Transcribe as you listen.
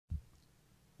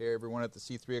Hey everyone at the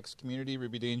C3X community,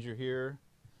 Ruby Danger here.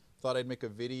 Thought I'd make a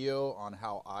video on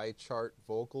how I chart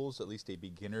vocals, at least a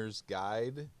beginner's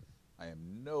guide. I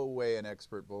am no way an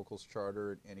expert vocals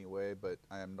charter in any way, but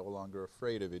I am no longer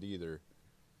afraid of it either.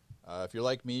 If you're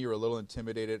like me, you're a little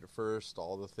intimidated at first,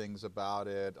 all the things about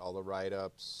it, all the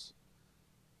write-ups.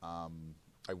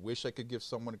 I wish I could give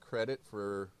someone credit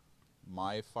for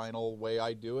my final way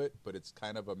I do it, but it's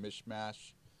kind of a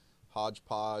mishmash,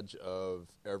 hodgepodge of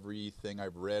everything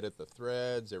I've read at the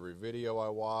threads, every video I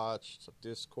watched,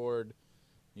 Discord,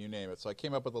 you name it. So I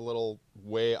came up with a little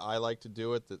way I like to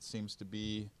do it that seems to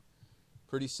be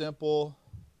pretty simple.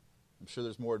 I'm sure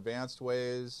there's more advanced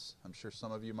ways. I'm sure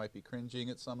some of you might be cringing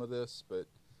at some of this, but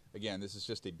again, this is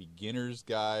just a beginner's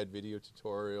guide video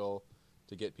tutorial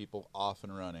to get people off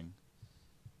and running.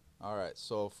 Alright,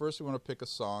 so first we want to pick a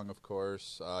song, of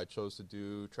course. I chose to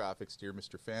do Traffic's Dear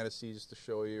Mr. Fantasy just to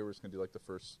show you. We're just going to do like the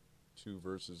first 2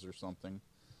 verses or something.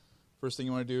 First thing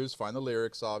you want to do is find the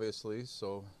lyrics, obviously.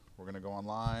 So we're going to go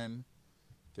online,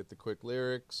 get the quick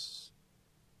lyrics,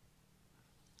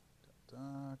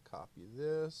 copy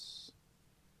this,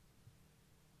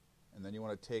 and then you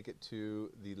want to take it to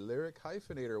the Lyric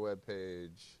Hyphenator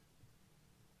webpage.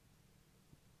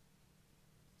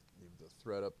 Leave the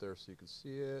thread up there so you can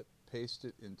see it. Paste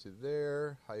it into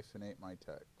there, hyphenate my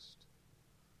text.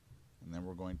 And then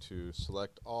we're going to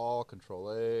select all,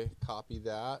 Control A, copy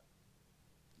that.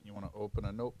 You want to open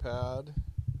a notepad.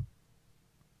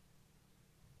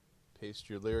 Paste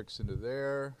your lyrics into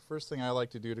there. First thing I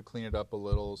like to do to clean it up a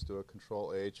little is do a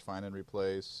Control H, find and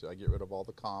replace. I get rid of all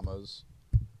the commas.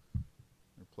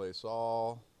 Replace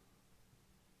all.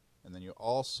 And then you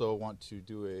also want to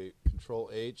do a Control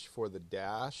H for the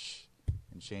dash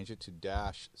and change it to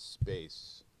dash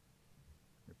space.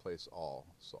 Replace all.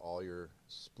 So all your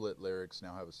split lyrics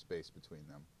now have a space between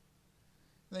them.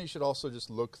 And then you should also just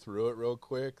look through it real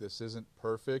quick. This isn't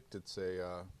perfect. It's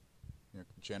a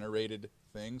generated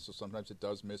thing, so sometimes it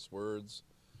does miss words,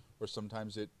 or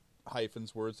sometimes it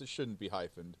hyphens words that shouldn't be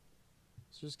hyphened.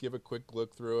 So just give a quick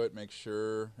look through it, make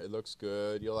sure it looks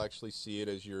good. You'll actually see it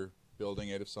as you're building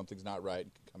it if something's not right.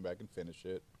 You can come back and finish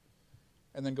it.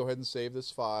 And then go ahead and save this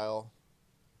file.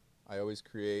 I always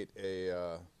create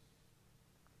a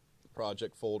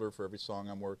project folder for every song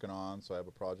I'm working on. So I have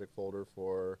a project folder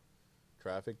for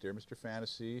Traffic, Dear Mr.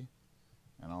 Fantasy,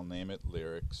 and I'll name it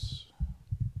Lyrics.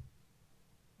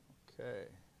 Okay.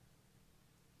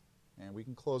 And we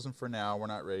can close them for now. We're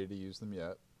not ready to use them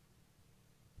yet.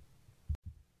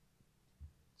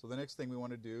 So the next thing we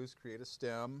want to do is create a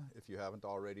stem, if you haven't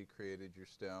already created your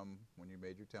stem when you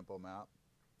made your tempo map.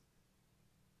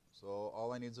 So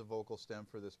all I need is a vocal stem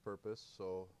for this purpose,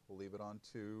 so we'll leave it on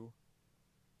 2.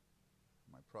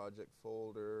 My project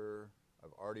folder,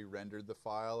 I've already rendered the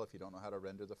file. If you don't know how to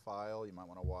render the file, you might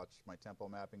want to watch my tempo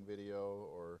mapping video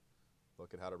or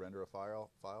look at how to render a file.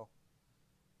 So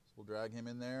we'll drag him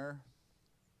in there.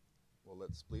 We'll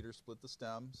let Spleeter split the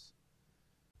stems.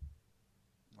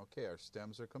 Okay, our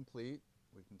stems are complete.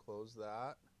 We can close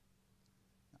that.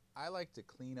 I like to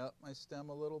clean up my stem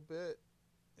a little bit.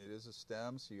 It is a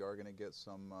stem, so you are going to get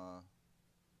some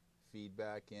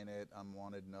feedback in it,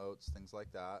 unwanted notes, things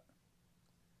like that.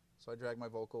 So I drag my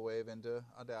vocal wave into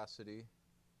Audacity,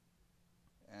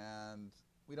 and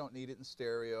we don't need it in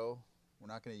stereo. We're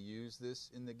not going to use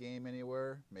this in the game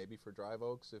anywhere, maybe for Dry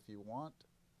Vocals if you want.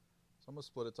 So I'm going to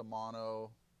split it to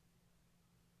mono.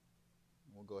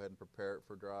 We'll go ahead and prepare it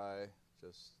for dry,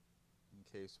 just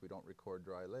in case we don't record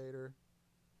dry later.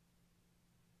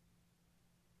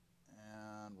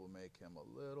 And we'll make him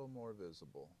a little more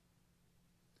visible.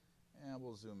 And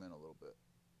we'll zoom in a little bit.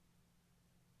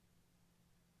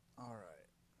 Alright.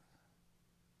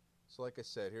 So like I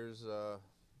said, here's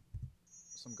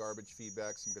some garbage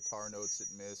feedback, some guitar notes it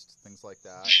missed, things like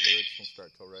that. Lyrics won't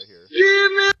start till right here.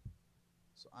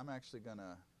 So I'm actually going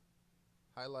to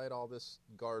highlight all this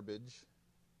garbage,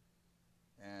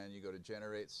 and you go to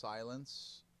Generate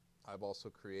Silence. I've also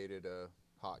created a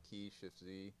hotkey,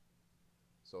 Shift-Z.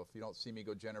 So if you don't see me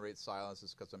go Generate Silence,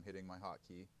 it's because I'm hitting my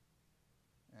hotkey.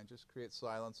 And just create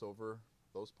silence over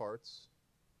those parts.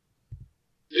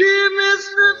 Dream is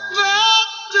the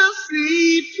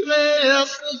fantasy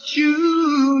place of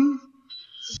you.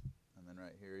 And then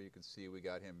right here you can see we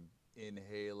got him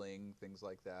inhaling, things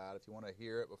like that. If you want to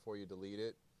hear it before you delete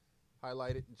it,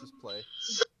 highlight it and just play.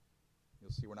 You'll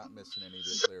see we're not missing any of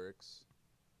the lyrics.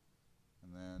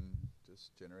 And then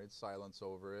just generate silence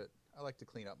over it. I like to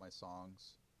clean up my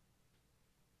songs.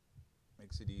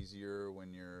 Makes it easier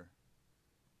when you're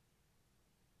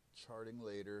charting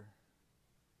later.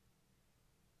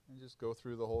 And just go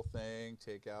through the whole thing,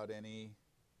 take out any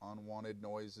unwanted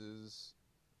noises.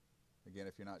 Again,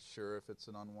 if you're not sure if it's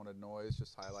an unwanted noise,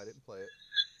 just highlight it and play it.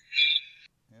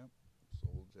 Yep. So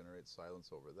we'll generate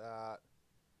silence over that.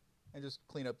 And just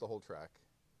clean up the whole track.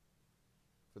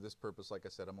 For this purpose, like I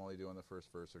said, I'm only doing the first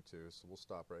verse or two, so we'll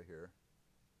stop right here.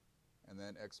 And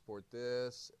then export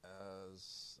this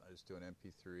as, I just do an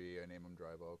MP3, I name them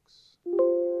Drive Oaks.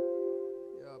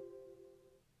 Yep.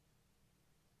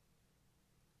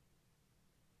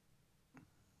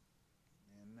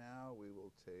 And now we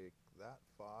will take that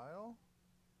file,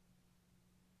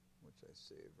 which I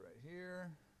saved right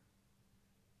here,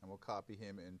 and we'll copy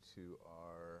him into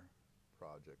our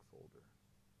project folder.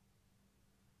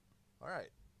 All right.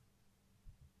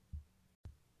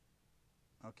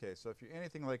 Okay, so if you're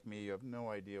anything like me, you have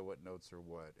no idea what notes are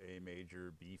what. A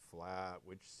major, B flat,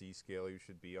 which C scale you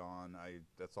should be on.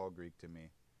 That's all Greek to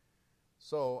me.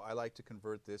 So I like to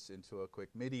convert this into a quick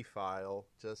MIDI file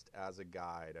just as a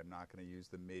guide. I'm not going to use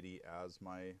the MIDI as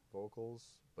my vocals,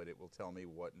 but it will tell me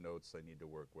what notes I need to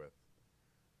work with.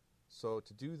 So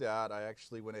to do that, I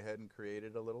actually went ahead and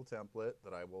created a little template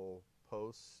that I will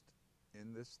post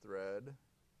in this thread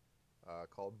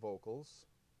called Vocals.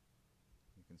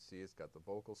 You can see it's got the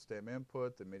vocal stem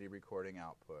input, the MIDI recording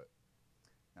output.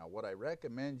 Now what I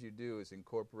recommend you do is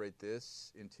incorporate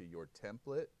this into your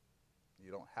template.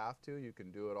 You don't have to. You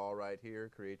can do it all right here,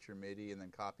 create your MIDI, and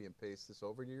then copy and paste this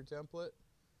over to your template.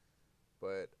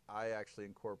 But I actually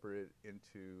incorporate it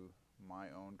into my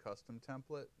own custom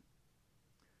template.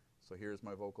 So here's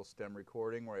my vocal stem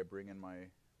recording where I bring in my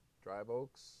Drive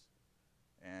Oaks,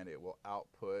 and it will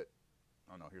output,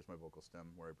 oh no, here's my vocal stem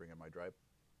where I bring in my Drive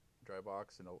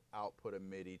Oaks, and it'll output a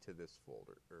MIDI to this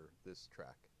folder, or this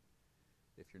track.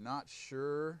 If you're not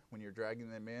sure when you're dragging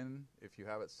them in, if you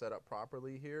have it set up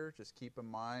properly here, just keep in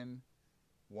mind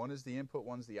one is the input,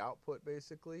 one's the output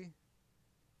basically.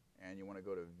 And you want to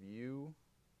go to View,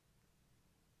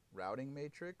 Routing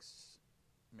Matrix.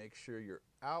 Make sure your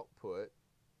output,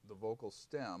 the vocal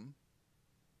stem,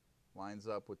 lines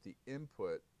up with the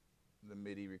input, the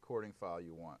MIDI recording file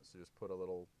you want. So just put a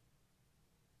little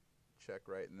check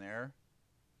right in there.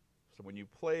 So when you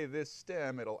play this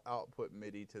stem, it'll output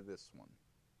MIDI to this one.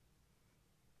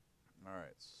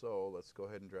 Alright, so let's go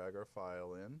ahead and drag our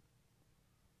file in.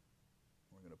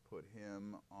 We're going to put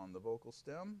him on the vocal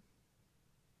stem.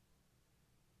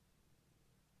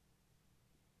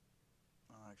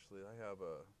 Actually, I have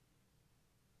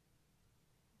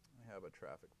a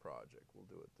traffic project. We'll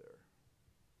do it there.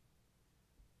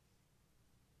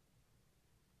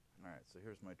 Alright, so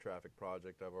here's my traffic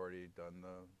project. I've already done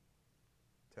the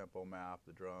tempo map,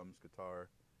 the drums, guitar.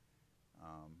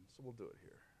 So we'll do it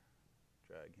here.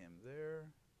 Drag him there.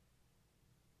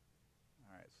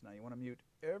 Alright, so now you want to mute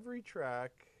every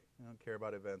track. I don't care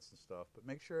about events and stuff, but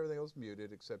make sure everything else is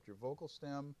muted except your vocal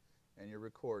stem and your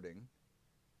recording.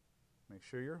 Make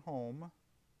sure you're home.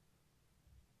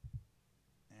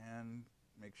 And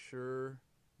make sure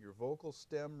your vocal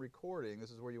stem recording,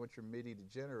 this is where you want your MIDI to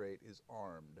generate, is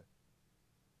armed.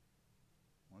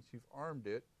 Once you've armed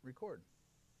it, record.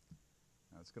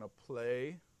 Now it's going to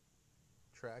play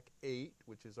track 8,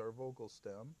 which is our vocal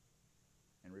stem,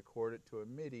 and record it to a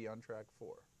MIDI on track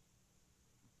 4.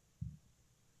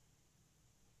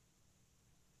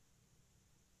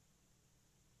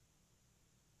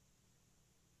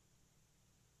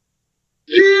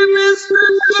 Dream is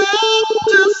the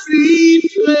fantasy,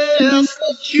 plays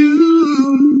a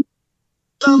tune,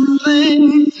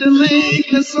 something to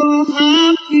make us all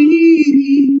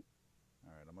happy.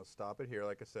 Alright, I'm going to stop it here.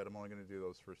 Like I said, I'm only going to do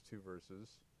those first 2 verses.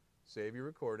 Save your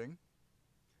recording.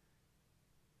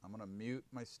 I'm going to mute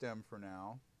my stem for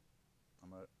now. I'm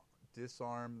going to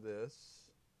disarm this.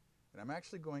 And I'm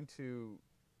actually going to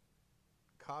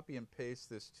copy and paste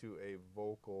this to a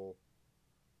vocal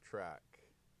track.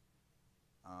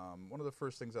 One of the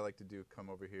first things I like to do, come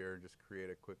over here and just create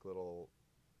a quick little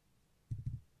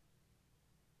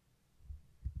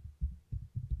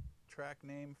track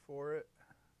name for it.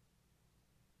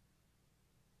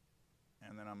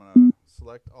 And then I'm going to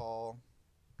select all,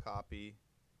 copy.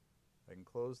 I can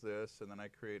close this, and then I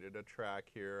created a track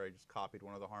here. I just copied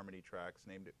one of the harmony tracks,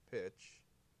 named it Pitch.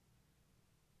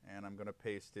 And I'm going to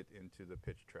paste it into the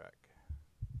pitch track.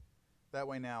 That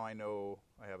way now I know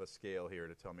I have a scale here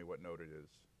to tell me what note it is.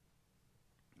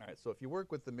 Alright, so if you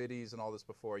work with the MIDIs and all this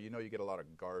before, you know you get a lot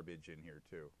of garbage in here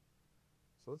too.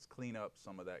 So let's clean up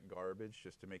some of that garbage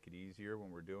just to make it easier when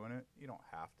we're doing it. You don't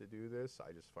have to do this,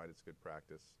 I just find it's good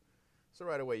practice. So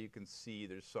right away you can see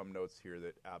there's some notes here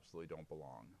that absolutely don't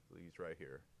belong. These right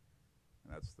here.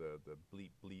 And that's the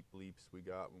bleep bleep bleeps we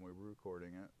got when we were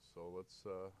recording it. So let's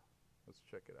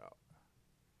check it out.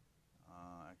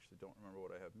 Actually, don't remember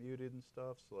what I have muted and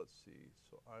stuff, so let's see.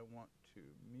 So I want to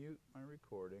mute my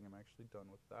recording. I'm actually done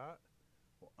with that.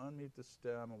 We'll unmute the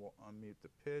stem and we'll unmute the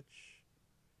pitch.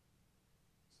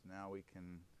 So now we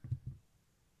can...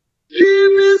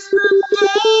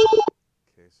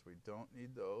 Okay, so we don't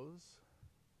need those.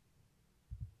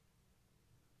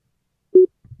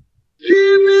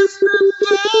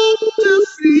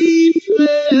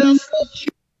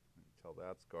 Tell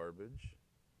that's garbage.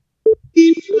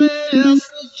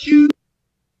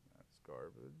 That's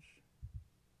garbage.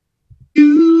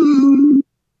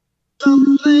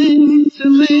 Something to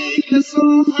make us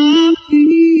all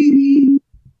happy.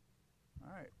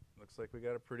 Alright, looks like we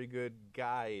got a pretty good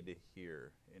guide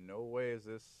here. In no way is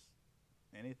this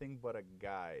anything but a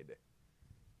guide.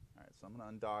 Alright, so I'm going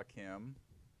to undock him.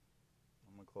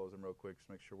 I'm going to close him real quick just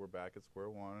to make sure we're back at square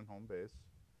one and home base.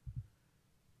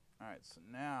 Alright, so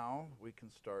now we can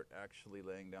start actually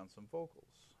laying down some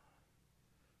vocals.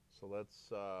 So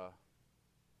let's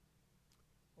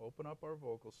open up our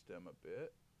vocal stem a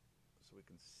bit so we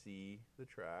can see the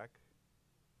track.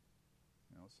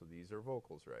 So these are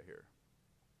vocals right here.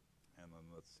 And then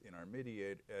let's, in our MIDI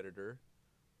editor,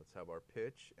 let's have our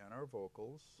pitch and our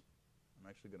vocals. I'm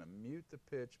actually going to mute the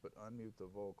pitch but unmute the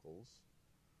vocals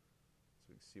so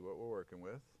we can see what we're working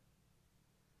with.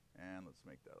 And let's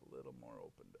make that a little more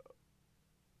opened up.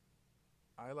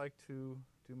 I like to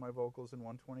do my vocals in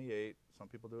 128. Some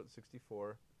people do it in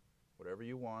 64. Whatever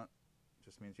you want.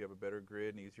 Just means you have a better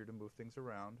grid and easier to move things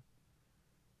around.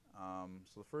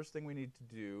 So the first thing we need to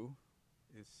do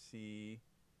is see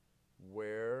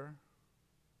where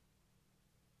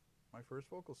my first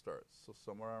vocal starts. So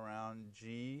somewhere around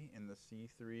G in the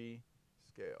C3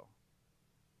 scale.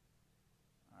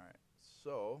 Alright,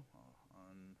 so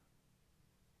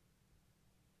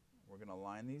we're going to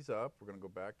line these up. We're going to go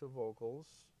back to vocals.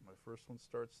 My first one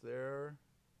starts there,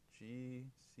 G,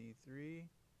 C3,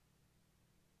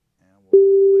 and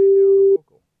we'll lay down a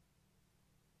vocal.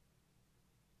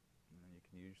 And you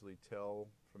can usually tell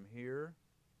from here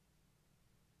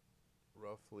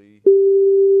roughly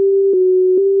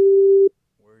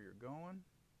where you're going.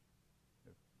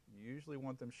 You usually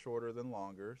want them shorter than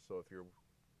longer, so if you're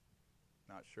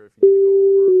not sure if you need to go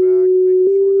over or back, make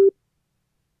them shorter.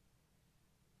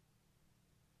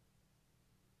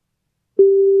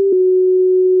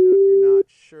 Now if you're not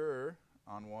sure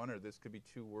on one, or this could be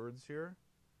two words here,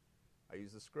 I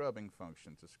use the scrubbing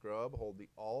function. To scrub, hold the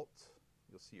Alt.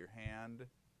 You'll see your hand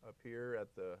up here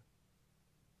at the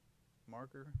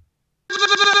marker. So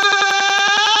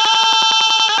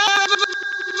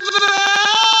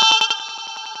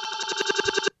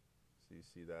you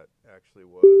see that actually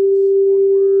was one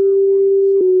word or one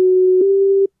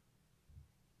syllable.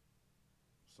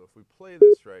 So if we play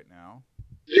this right now,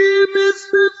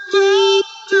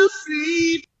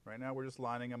 right now we're just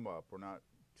lining them up. We're not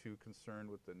too concerned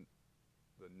with the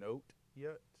note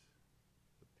yet,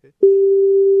 the pitch.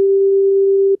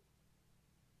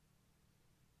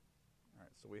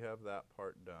 Alright, so we have that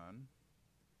part done.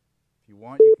 If you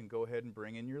want, you can go ahead and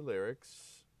bring in your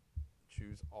lyrics.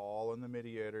 Choose all in the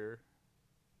MIDI editor,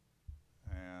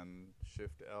 and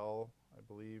Shift L, I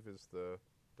believe, is the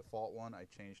default one. I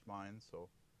changed mine, so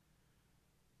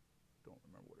don't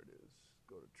remember what it is.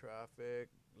 Go to traffic,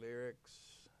 lyrics.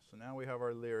 So now we have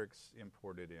our lyrics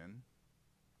imported in.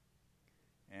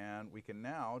 And we can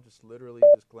now just literally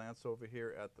just glance over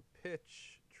here at the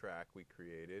pitch track we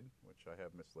created, which I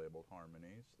have mislabeled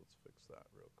harmonies. Let's fix that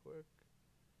real quick.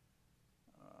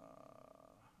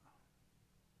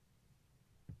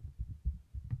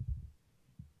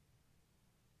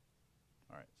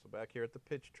 Alright, so back here at the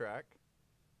pitch track,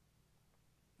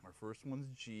 our first one's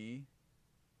G.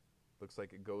 Looks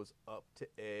like it goes up to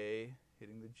A,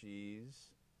 hitting the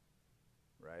G's,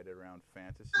 right around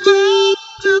fantasy.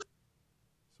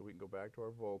 So we can go back to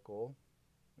our vocal.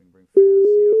 We can bring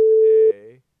fantasy up to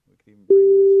A. We can even bring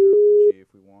Mr. up to G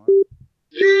if we want.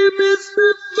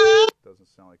 Doesn't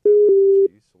sound like that went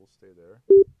to G, so we'll stay there.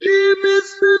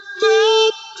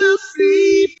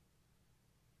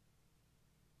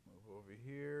 Move over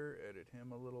here, edit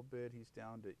him a little bit. He's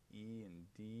down to E and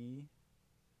D.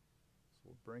 So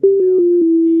we'll bring him down to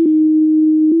D.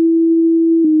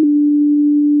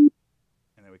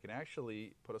 And then we can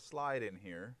actually put a slide in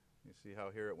here. You see how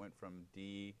here it went from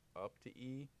D up to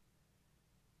E?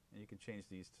 And you can change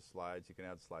these to slides. You can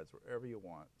add slides wherever you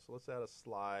want. So let's add a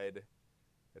slide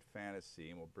at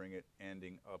fantasy, and we'll bring it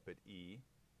ending up at E.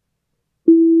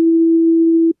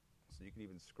 So you can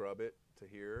even scrub it to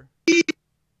here.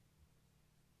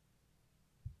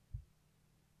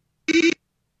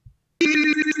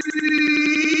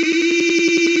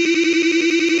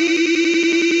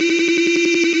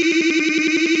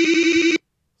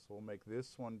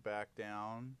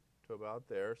 about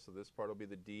there. So this part will be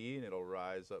the D, and it'll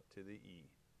rise up to the E.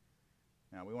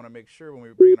 Now we want to make sure when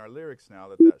we bring in our lyrics now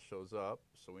that that shows up.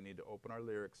 So we need to open our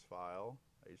lyrics file.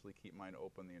 I usually keep mine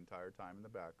open the entire time in the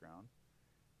background.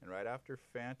 And right after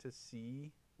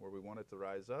fantasy, where we want it to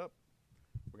rise up,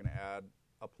 we're going to add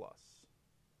a plus.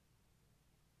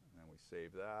 And then we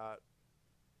save that.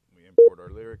 We import our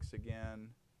lyrics again.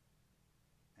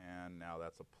 And now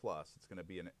that's a plus. It's going to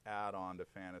be an add-on to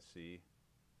fantasy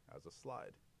as a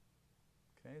slide.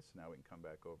 Okay, so now we can come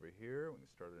back over here. We can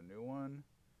start a new one.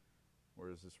 Where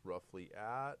is this roughly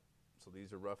at? So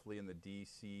these are roughly in the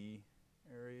DC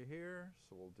area here.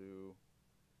 So we'll do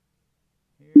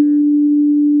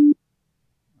here.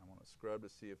 I want to scrub to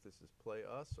see if this is play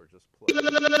us or just play. So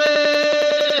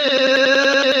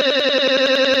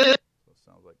it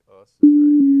sounds like us is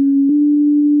right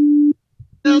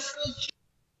here. Us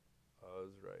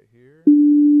right here.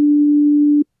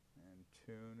 And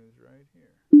tune is right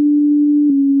here.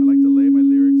 I like to lay my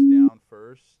lyrics down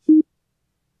first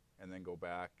and then go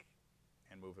back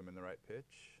and move them in the right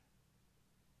pitch.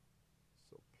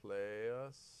 So play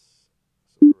us.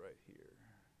 So we're right here.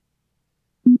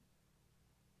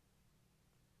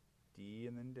 D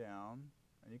and then down.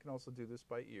 And you can also do this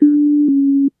by ear.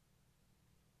 And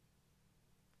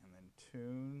then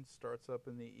tune starts up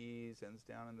in the E's, ends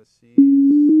down in the C's.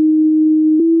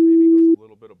 Or maybe goes a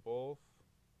little bit of both.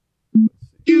 Let's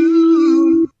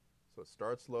see. So it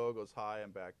starts low, goes high,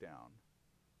 and back down.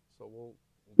 So we'll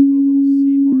put a little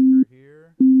C marker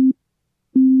here.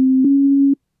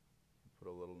 Put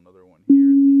another one here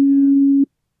at the end.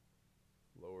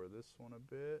 Lower this one a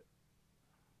bit.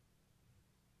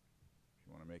 If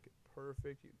you want to make it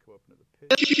perfect, you can go up into the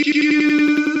pitch. So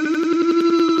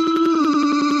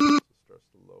it starts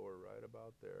to lower right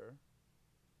about there.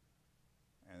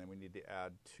 And then we need to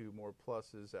add 2 more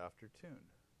pluses after tune.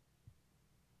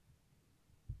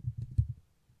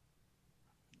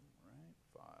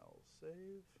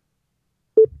 Save.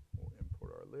 We'll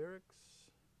import our lyrics.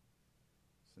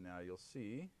 So now you'll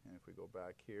see, and if we go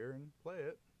back here and play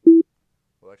it,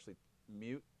 we'll actually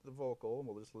mute the vocal and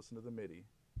we'll just listen to the MIDI.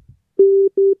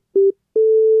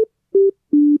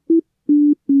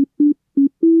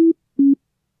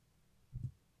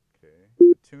 Okay.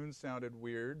 The tune sounded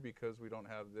weird because we don't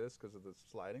have this because of the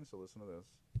sliding, so listen to this.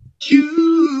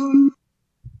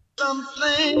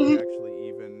 We actually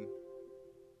even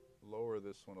lower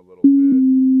this one a little bit.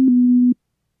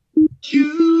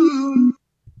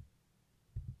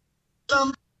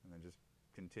 And then just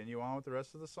continue on with the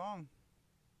rest of the song.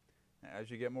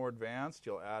 As you get more advanced,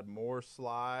 you'll add more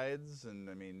slides, and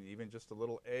I mean, even just a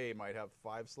little A might have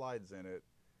 5 slides in it.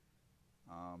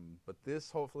 But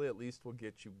this hopefully at least will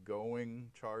get you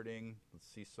going, charting. Let's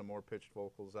see some more pitched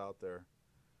vocals out there.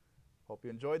 Hope you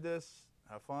enjoyed this.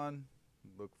 Have fun.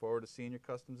 Look forward to seeing your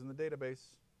customs in the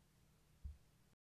database.